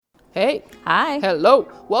Hey. Hi. Hello.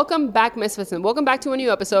 Welcome back, Misfits, and welcome back to a new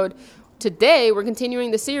episode. Today, we're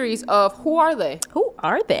continuing the series of Who Are They? Who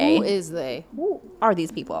are they? Who is they? Who are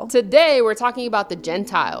these people? Today, we're talking about the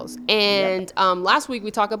Gentiles. And last week,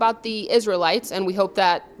 we talked about the Israelites, and we hope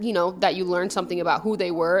that, that you learned something about who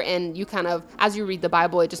they were. And you kind of, as you read the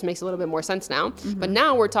Bible, it just makes a little bit more sense now. Mm-hmm. But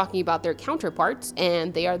now we're talking about their counterparts,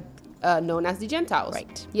 and they are known as the Gentiles.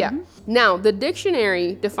 Right. Yeah. Mm-hmm. Now, the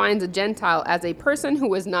dictionary defines a Gentile as a person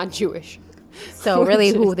who is not Jewish. So really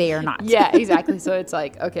who they are not. Yeah, exactly. So it's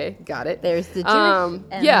like, okay, got it. There's the Jewish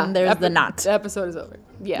and there's the not. The episode is over.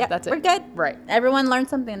 Yeah, yep, that's it. We're good. Right. Everyone learned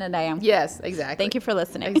something today. Yes, exactly. Thank you for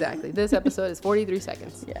listening. Exactly. This episode is 43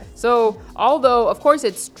 seconds. Yeah. So although, of course,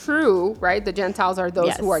 it's true, right? The Gentiles are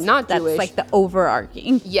those who are not Jewish. That's like the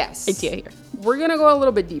overarching yes. idea here. We're going to go a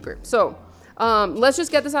little bit deeper. So let's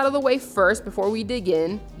just get this out of the way first before we dig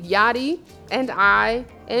in. Yadi and I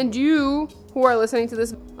and you who are listening to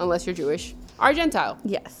this, unless you're Jewish, are Gentile.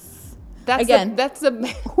 Yes. That's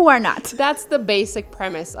the who are not. That's the basic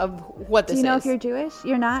premise of what this is. Do you know if you're Jewish?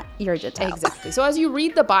 You're not. You're a Gentile. Exactly. So as you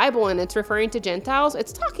read the Bible and it's referring to Gentiles,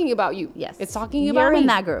 it's talking about you. Yes. It's talking about You're me. In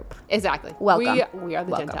that group. Exactly. Welcome. We are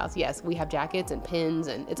the Gentiles. Yes. We have jackets and pins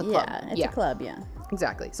and it's a club. Yeah. It's a club. Yeah.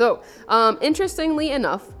 Exactly. So interestingly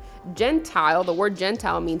enough, Gentile, the word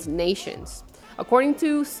Gentile means nations. According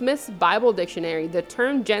to Smith's Bible Dictionary, the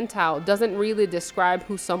term Gentile doesn't really describe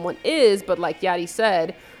who someone is, but like Yadi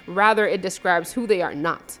said, rather it describes who they are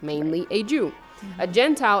not, mainly a Jew. Mm-hmm. A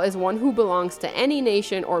Gentile is one who belongs to any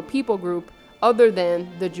nation or people group other than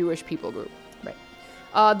the Jewish people group.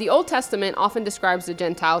 Right. The Old Testament often describes the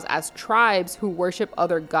Gentiles as tribes who worship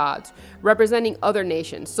other gods, representing other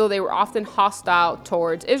nations. So they were often hostile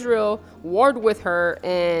towards Israel, warred with her,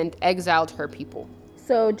 and exiled her people.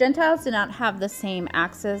 So Gentiles did not have the same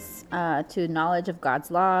access to knowledge of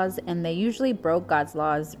God's laws, and they usually broke God's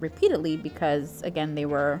laws repeatedly because, again, they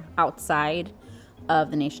were outside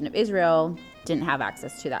of the nation of Israel, didn't have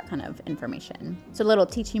access to that kind of information. So a little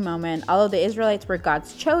teaching moment. Although the Israelites were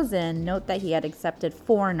God's chosen, note that he had accepted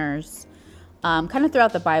foreigners. Kind of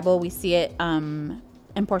throughout the Bible, we see it in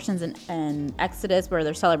portions in Exodus where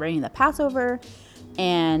they're celebrating the Passover,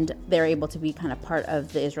 and they're able to be kind of part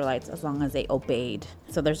of the Israelites as long as they obeyed.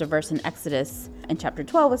 So there's a verse in Exodus in chapter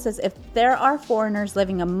 12 that says, if there are foreigners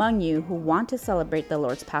living among you who want to celebrate the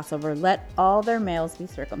Lord's Passover, let all their males be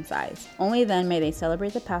circumcised. Only then may they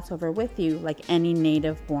celebrate the Passover with you like any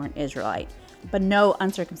native-born Israelite. But no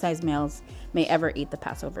uncircumcised males may ever eat the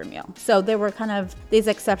Passover meal. So there were kind of these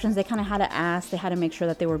exceptions. They kind of had to ask. They had to make sure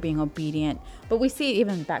that they were being obedient. But we see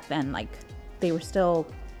even back then, like, they were still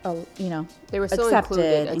they were still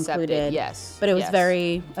included, yes, but it was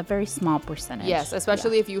a very small percentage. Yes,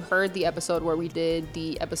 especially if you heard the episode where we did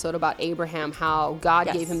the episode about Abraham, how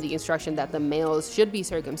God gave him the instruction that the males should be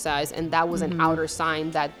circumcised, and that was an outer sign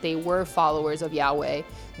that they were followers of Yahweh.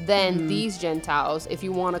 Then these Gentiles, if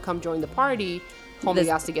you want to come join the party, homie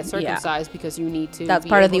has to get circumcised because you need to. That's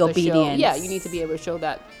part of the obedience. You need to be able to show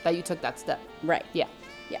that you took that step. Right. Yeah.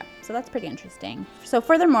 Yeah, so that's pretty interesting. So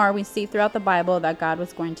furthermore, we see throughout the Bible that God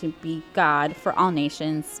was going to be God for all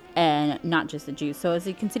nations and not just the Jews. So as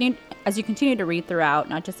you continue to read throughout,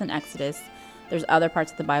 not just in Exodus, there's other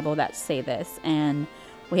parts of the Bible that say this. And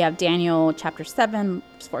we have Daniel chapter 7,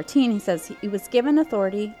 verse 14. He says, he was given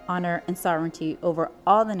authority, honor, and sovereignty over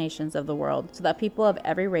all the nations of the world, so that people of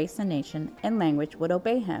every race and nation and language would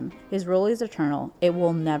obey him. His rule is eternal. It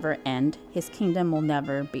will never end. His kingdom will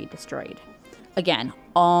never be destroyed. Again,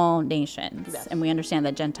 all nations. Yes. And we understand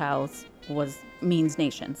that Gentiles means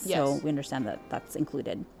nations. Yes. So we understand that that's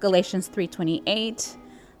included. Galatians 3:28,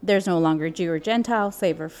 there's no longer Jew or Gentile,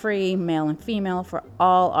 slave or free, male and female, for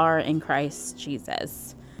all are in Christ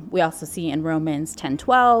Jesus. We also see in Romans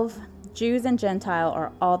 10:12, Jews and Gentile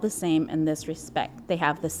are all the same in this respect. They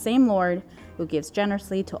have the same Lord who gives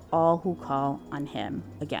generously to all who call on him.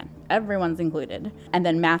 Again, everyone's included. And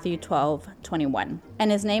then Matthew 12:21,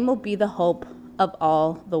 and his name will be the hope of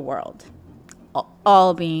all the world.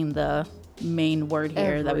 All being the main word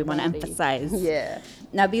here that we want to emphasize. Yeah.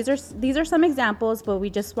 Now these are some examples, but we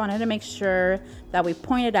just wanted to make sure that we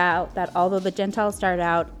pointed out that although the Gentiles started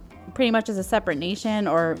out pretty much as a separate nation,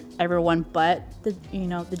 or everyone but the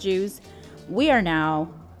Jews, we are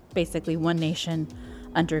now basically one nation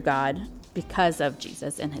under God because of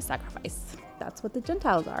Jesus and his sacrifice. That's what the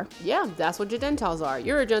Gentiles are. Yeah, that's what your Gentiles are.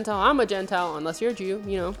 You're a Gentile. I'm a Gentile. Unless you're a Jew,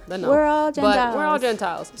 then no. We're all Gentiles. But we're all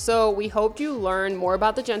Gentiles. So we hope you learn more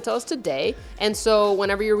about the Gentiles today. And so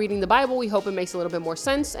whenever you're reading the Bible, we hope it makes a little bit more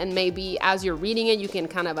sense. And maybe as you're reading it, you can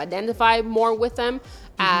kind of identify more with them.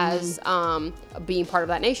 as being part of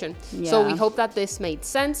that nation. So we Yeah. hope that this made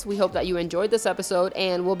sense. We hope that you enjoyed this episode,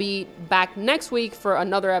 and we'll be back next week for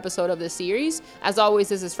another episode of this series. As always,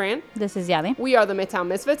 this is Fran. This is Yali. We are the Midtown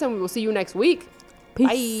Misfits, and we will see you next week.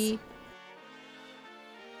 Peace. Bye.